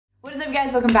What is up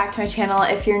guys, welcome back to my channel.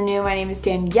 If you're new, my name is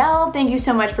Danielle. Thank you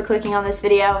so much for clicking on this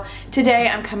video. Today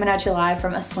I'm coming at you live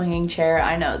from a swinging chair.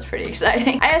 I know, it's pretty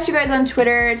exciting. I asked you guys on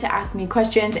Twitter to ask me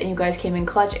questions and you guys came in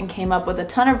clutch and came up with a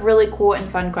ton of really cool and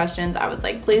fun questions. I was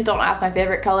like, please don't ask my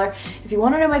favorite color. If you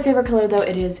want to know my favorite color though,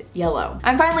 it is yellow.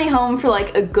 I'm finally home for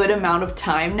like a good amount of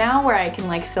time now where I can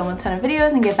like film a ton of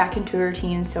videos and get back into a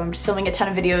routine. So I'm just filming a ton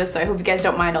of videos, so I hope you guys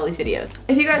don't mind all these videos.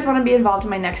 If you guys want to be involved in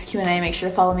my next Q&A, make sure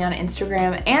to follow me on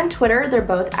Instagram and Twitter. They're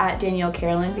both at Danielle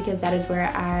Carolyn because that is where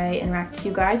I interact with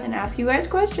you guys and ask you guys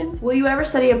questions. Will you ever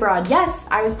study abroad? Yes,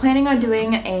 I was planning on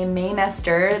doing a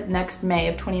Maymester next May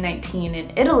of 2019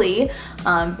 in Italy,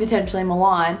 potentially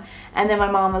Milan. And then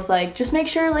my mom was like, just make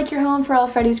sure like you're home for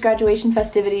Alfredi's graduation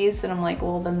festivities. And I'm like,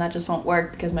 well then that just won't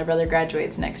work because my brother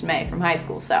graduates next May from high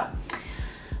school, so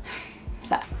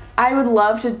sad. I would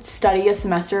love to study a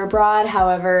semester abroad,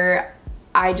 however,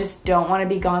 I just don't want to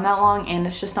be gone that long and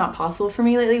it's just not possible for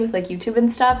me lately with like YouTube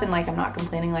and stuff, and like I'm not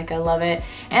complaining, like I love it,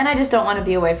 and I just don't want to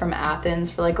be away from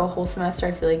Athens for like a whole semester.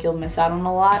 I feel like you'll miss out on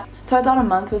a lot. So I thought a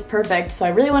month was perfect, so I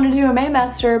really wanted to do a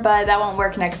Maymester, but that won't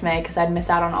work next May because I'd miss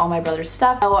out on all my brother's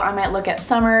stuff. So I might look at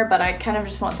summer, but I kind of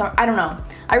just want summer. I don't know.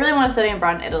 I really want to study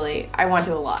abroad in Italy. I want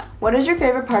to a lot. What is your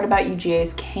favorite part about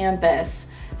UGA's campus?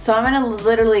 So I'm gonna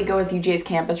literally go with UGA's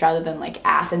campus rather than like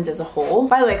Athens as a whole.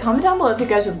 By the way, comment down below if you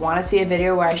guys would want to see a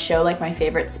video where I show like my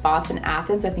favorite spots in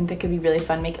Athens. I think that could be really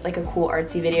fun. Make it like a cool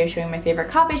artsy video showing my favorite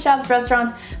coffee shops,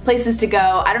 restaurants, places to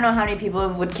go. I don't know how many people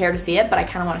would care to see it, but I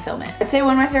kind of want to film it. I'd say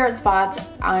one of my favorite spots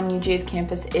on UGA's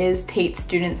campus is Tate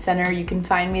Student Center. You can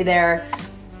find me there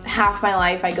half my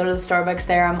life. I go to the Starbucks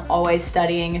there. I'm always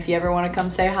studying. If you ever want to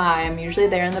come say hi, I'm usually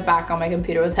there in the back on my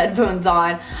computer with headphones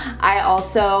on. I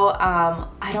also,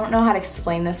 I don't know how to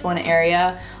explain this one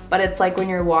area, but it's like when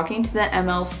you're walking to the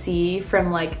MLC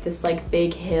from like this like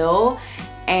big hill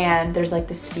and there's like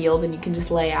this field and you can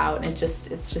just lay out and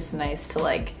it's just nice to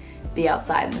like be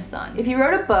outside in the sun. If you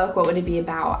wrote a book, what would it be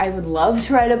about? I would love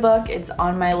to write a book. It's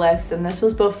on my list, and this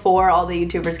was before all the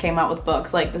YouTubers came out with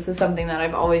books. Like, this is something that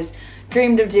I've always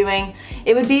dreamed of doing.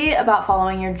 It would be about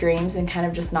following your dreams and kind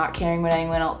of just not caring what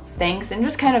anyone else thinks, and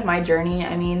just kind of my journey.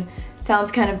 I mean,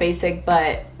 sounds kind of basic,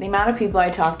 but the amount of people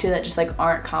I talk to that just like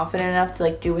aren't confident enough to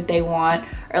like do what they want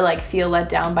or like feel let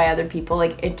down by other people,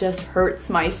 like it just hurts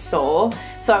my soul.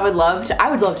 So I would love to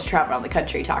travel around the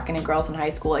country talking to girls in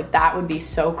high school. Like, that would be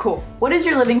so cool. What is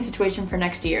your living situation for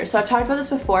next year? So I've talked about this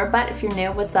before, but if you're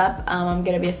new, what's up? I'm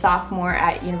gonna be a sophomore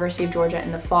at University of Georgia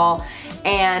in the fall,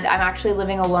 and I'm actually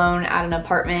living alone at an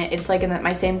apartment. It's like in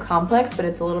my same complex, but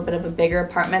it's a little bit of a bigger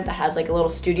apartment that has like a little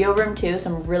studio room too,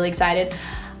 so I'm really excited.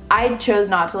 I chose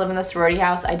not to live in the sorority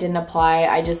house. I didn't apply.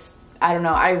 I don't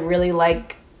know. I really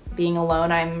like being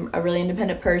alone. I'm a really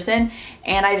independent person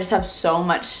and I just have so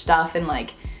much stuff, and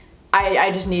like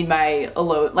I just need my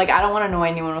alone. Like, I don't want to annoy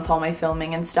anyone with all my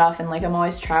filming and stuff, and like I'm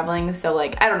always traveling, so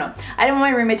like I don't know. I didn't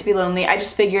want my roommate to be lonely. I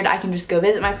just figured I can just go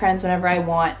visit my friends whenever I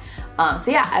want.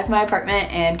 So yeah, I have my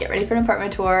apartment and get ready for an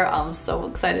apartment tour. I'm so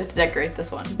excited to decorate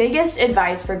this one. Biggest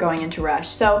advice for going into Rush.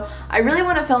 So I really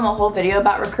want to film a whole video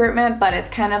about recruitment, but it's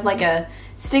kind of like a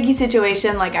sticky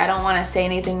situation. Like, I don't want to say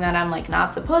anything that I'm like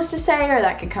not supposed to say or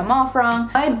that could come off wrong.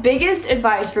 My biggest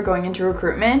advice for going into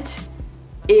recruitment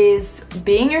is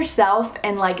being yourself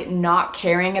and like not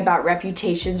caring about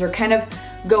reputations, or kind of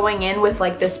going in with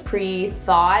like this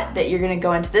pre-thought that you're gonna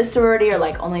go into this sorority or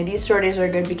like only these sororities are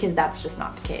good, because that's just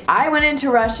not the case. I went into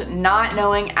Rush not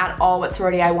knowing at all what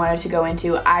sorority I wanted to go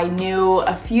into. I knew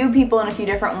a few people in a few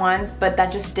different ones, but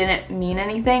that just didn't mean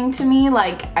anything to me.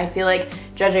 Like, I feel like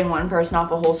judging one person off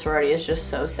a whole sorority is just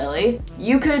so silly.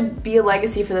 You could be a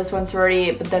legacy for this one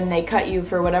sorority, but then they cut you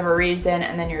for whatever reason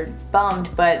and then you're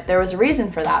bummed, but there was a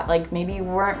reason for that. Like, maybe you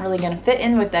weren't really gonna fit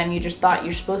in with them. You just thought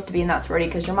you're supposed to be in that sorority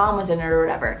because your mom was in it or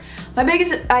whatever. My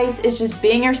biggest advice is just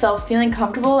being yourself, feeling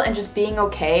comfortable, and just being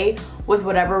okay with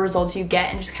whatever results you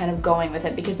get and just kind of going with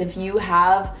it. Because if you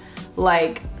have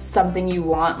like something you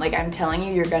want, like I'm telling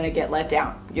you, you're gonna get let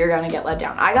down. You're gonna get let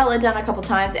down. I got let down a couple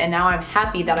times, and now I'm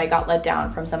happy that I got let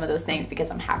down from some of those things because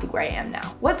I'm happy where I am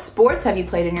now. What sports have you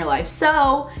played in your life? So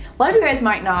a lot of you guys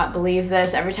might not believe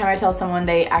this. Every time I tell someone,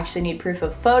 they actually need proof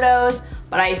of photos,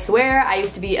 but I swear I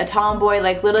used to be a tomboy.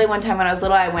 Like, literally one time when I was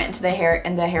little, I went into the hair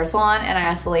salon and I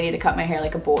asked the lady to cut my hair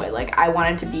like a boy. Like, I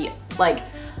wanted to be like,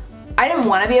 I didn't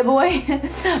want to be a boy,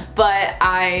 but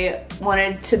I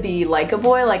wanted to be like a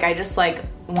boy. Like, I just like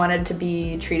wanted to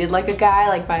be treated like a guy,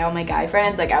 like by all my guy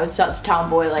friends. Like, I was such a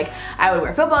tomboy. Like, I would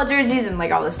wear football jerseys and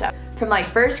like all this stuff. From like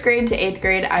 1st grade to 8th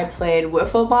grade, I played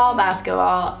wiffle ball,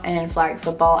 basketball, and flag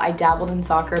football. I dabbled in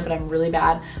soccer, but I'm really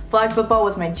bad. Flag football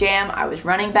was my jam. I was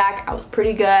running back. I was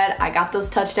pretty good. I got those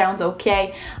touchdowns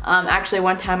okay. Actually,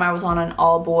 one time I was on an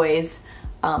all-boys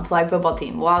flag football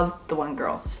team. Well, I was the one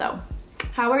girl, so.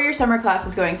 How are your summer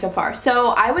classes going so far? So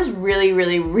I was really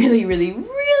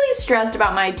stressed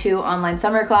about my 2 online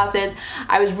summer classes.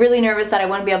 I was really nervous that I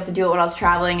wouldn't be able to do it when I was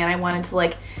traveling, and I wanted to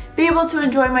like be able to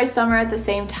enjoy my summer at the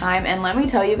same time. And let me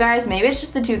tell you guys, maybe it's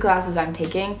just the 2 classes I'm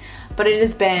taking, but it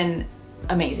has been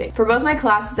amazing. For both my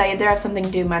classes, I either have something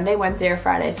due Monday, Wednesday, or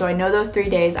Friday, so I know those 3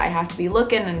 days I have to be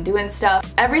looking and doing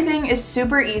stuff. Everything is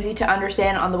super easy to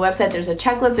understand on the website. There's a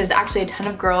checklist. There's actually a ton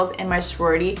of girls in my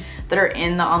sorority that are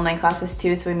in the online classes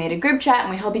too, so we made a group chat and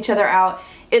we help each other out.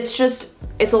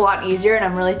 It's a lot easier, and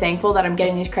I'm really thankful that I'm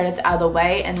getting these credits out of the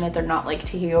way and that they're not like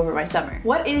taking over my summer.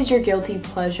 What is your guilty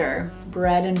pleasure?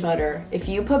 Bread and butter. If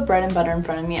you put bread and butter in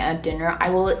front of me at dinner, I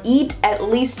will eat at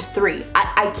least 3.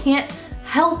 I can't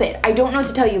help it. I don't know what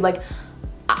to tell you. Like,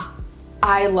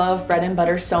 I love bread and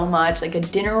butter so much. Like a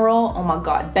dinner roll, oh my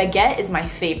god. Baguette is my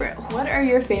favorite. What are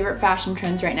your favorite fashion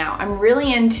trends right now? I'm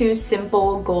really into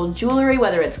simple gold jewelry,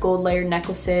 whether it's gold layered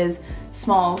necklaces,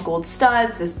 small gold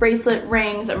studs, this bracelet,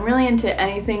 rings. I'm really into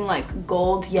anything like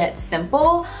gold yet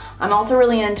simple. I'm also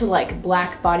really into like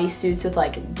black bodysuits with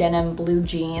like denim blue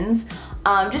jeans.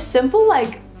 Just simple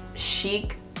like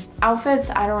chic outfits.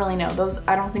 I don't really know.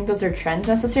 I don't think those are trends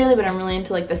necessarily, but I'm really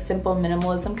into like the simple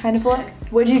minimalism kind of look.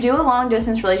 Would you do a long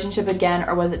distance relationship again,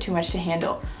 or was it too much to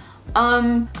handle?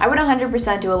 I would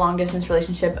 100% do a long distance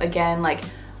relationship again. Like,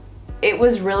 it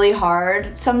was really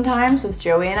hard sometimes with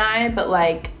Joey and I, but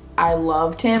like, I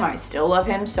loved him. I still love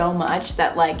him so much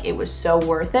that like it was so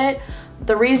worth it.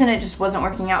 The reason it just wasn't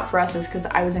working out for us is because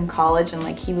I was in college and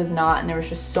like he was not, and there was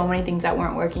just so many things that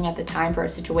weren't working at the time for our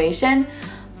situation.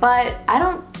 But I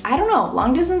don't know.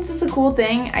 Long distance is a cool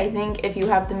thing. I think if you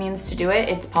have the means to do it,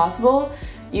 it's possible.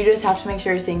 You just have to make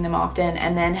sure you're seeing them often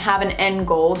and then have an end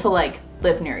goal to like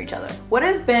live near each other. What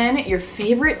has been your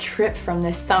favorite trip from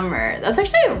this summer? That's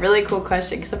actually a really cool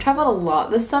question because I've traveled a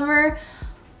lot this summer.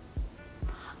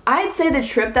 I'd say the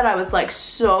trip that I was like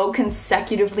so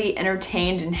consecutively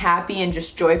entertained and happy and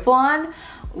just joyful on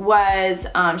was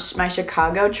my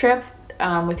Chicago trip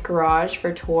with Garage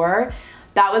for tour.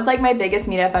 That was like my biggest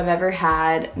meetup I've ever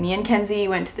had. Me and Kenzie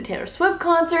went to the Taylor Swift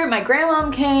concert. My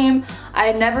grandmom came. I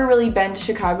had never really been to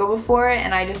Chicago before,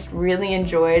 and I just really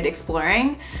enjoyed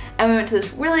exploring. And we went to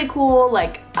this really cool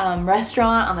like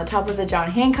restaurant on the top of the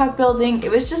John Hancock building.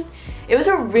 It was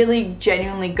a really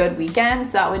genuinely good weekend,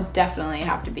 so that would definitely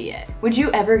have to be it. Would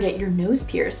you ever get your nose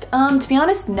pierced? To be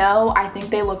honest, no. I think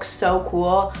they look so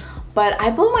cool, but I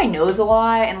blow my nose a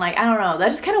lot, and like, I don't know,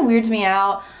 that just kind of weirds me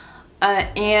out.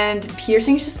 And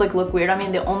piercings just like look weird. I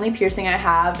mean, the only piercing I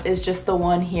have is just the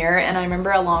one here, and I remember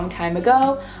a long time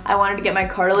ago I wanted to get my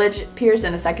cartilage pierced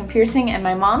and a second piercing, and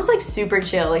my mom's like super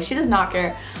chill, like she does not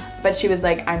care, but she was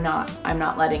like, I'm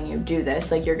not letting you do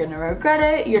this, like you're gonna regret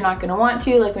it, you're not gonna want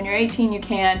to, like when you're 18 you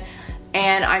can.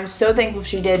 And I'm so thankful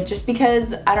she did, just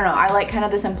because, I don't know, I like kind of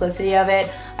the simplicity of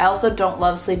it. I also don't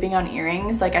love sleeping on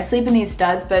earrings. Like I sleep in these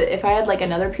studs, but if I had like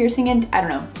another piercing in, I don't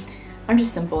know. I'm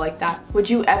just simple like that. Would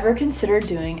you ever consider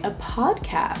doing a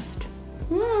podcast?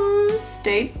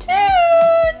 Stay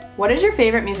tuned. What is your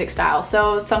favorite music style?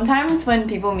 So sometimes when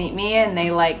people meet me and they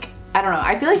like, I don't know,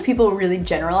 I feel like people really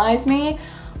generalize me,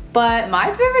 but my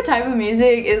favorite type of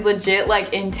music is legit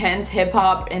like intense hip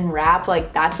hop and rap.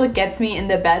 Like that's what gets me in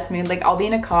the best mood. Like I'll be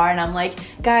in a car and I'm like,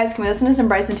 guys, can we listen to some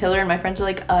Bryson Tiller? And my friends are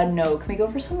like, no, can we go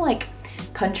for some like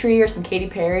country or some Katy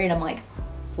Perry? And I'm like,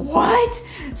 what?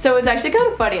 So it's actually kind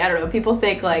of funny. I don't know, people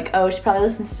think like, oh, she probably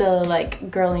listens to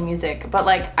like girly music, but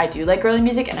like I do like girly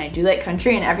music and I do like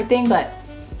country and everything, but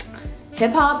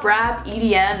hip hop, rap,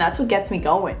 EDM, that's what gets me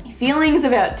going. Feelings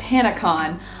about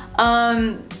tanacon.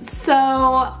 So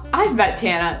I've met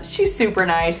Tana. She's super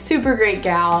nice, super great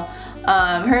gal.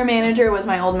 Her manager was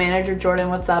my old manager, Jordan.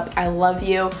 What's up? I love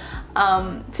you.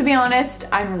 To be honest,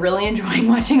 I'm really enjoying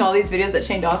watching all these videos that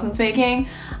Shane Dawson's making.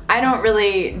 I don't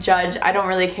really judge, I don't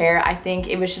really care. I think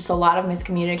it was just a lot of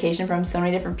miscommunication from so many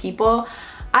different people.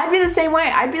 I'd be the same way.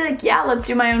 I'd be like, yeah, let's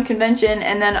do my own convention,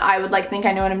 and then I would like think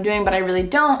I know what I'm doing, but I really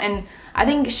don't. And I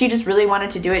think she just really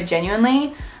wanted to do it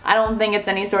genuinely. I don't think it's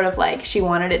any sort of like she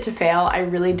wanted it to fail. I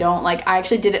really don't. Like I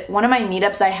actually did it, one of my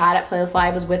meetups I had at Playlist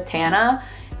Live was with Tana,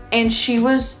 and she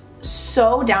was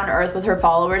so down to earth with her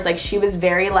followers. Like, she was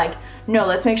very like, no,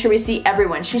 let's make sure we see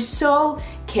everyone. She's so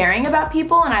caring about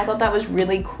people, and I thought that was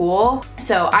really cool.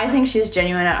 So I think she's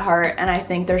genuine at heart, and I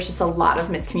think there's just a lot of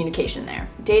miscommunication there.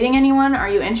 Dating anyone? Are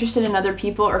you interested in other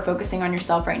people or focusing on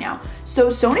yourself right now? So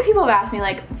many people have asked me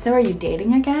like, so are you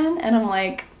dating again? And I'm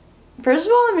like, first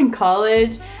of all, I'm in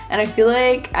college, and I feel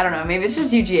like, I don't know, maybe it's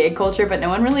just UGA culture, but no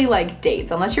one really like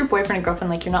dates unless you're boyfriend and girlfriend.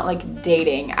 Like, you're not like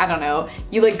dating. I don't know,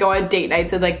 you like go on date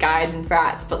nights with like guys and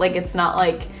frats, but like it's not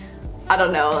like, I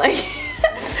don't know, like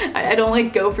I don't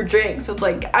like go for drinks with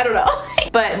like, I don't know.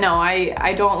 But no,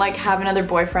 I don't like have another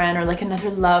boyfriend or like another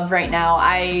love right now.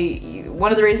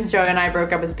 One of the reasons Joey and I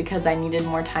broke up is because I needed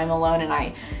more time alone, and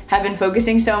I have been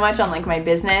focusing so much on like my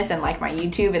business and like my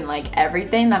YouTube and like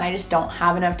everything that I just don't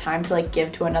have enough time to like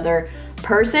give to another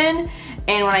person.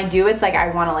 And when I do, it's like I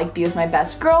want to like be with my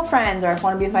best girlfriends, or I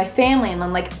want to be with my family, and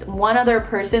then like one other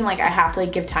person like I have to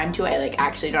like give time to, I like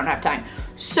actually don't have time.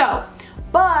 So,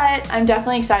 but I'm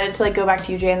definitely excited to like go back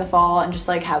to UGA in the fall and just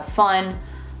like have fun.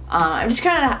 I'm just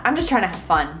trying to have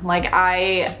fun. Like,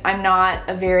 I'm not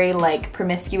a very like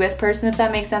promiscuous person, if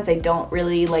that makes sense. I don't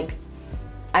really like,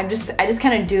 I just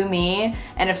kind of do me,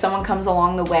 and if someone comes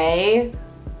along the way,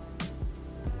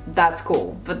 that's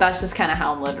cool. But that's just kind of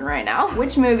how I'm living right now.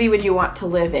 Which movie would you want to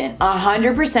live in?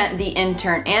 100% The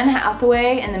Intern. Anne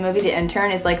Hathaway in the movie The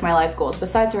Intern is like my life goals.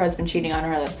 Besides her husband cheating on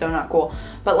her, that's so not cool.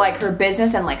 But like her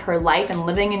business and like her life and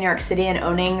living in New York City and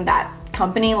owning that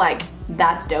company, like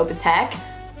that's dope as heck.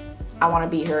 I want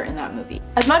to be her in that movie.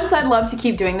 As much as I'd love to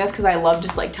keep doing this because I love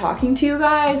just like talking to you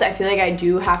guys, I feel like I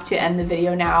do have to end the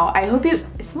video now. I hope you,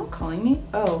 is someone calling me?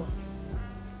 Oh.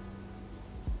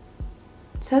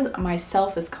 It says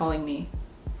myself is calling me.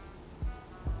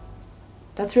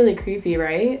 That's really creepy,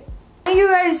 right? Thank you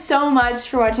guys so much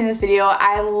for watching this video.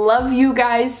 I love you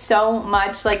guys so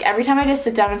much. Like, every time I just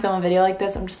sit down and film a video like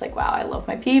this, I'm just like, wow, I love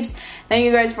my peeps. Thank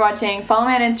you guys for watching. Follow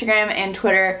me on Instagram and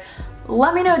Twitter.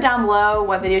 Let me know down below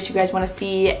what videos you guys want to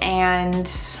see,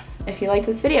 and if you like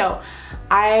this video,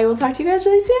 I will talk to you guys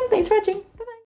really soon. Thanks for watching.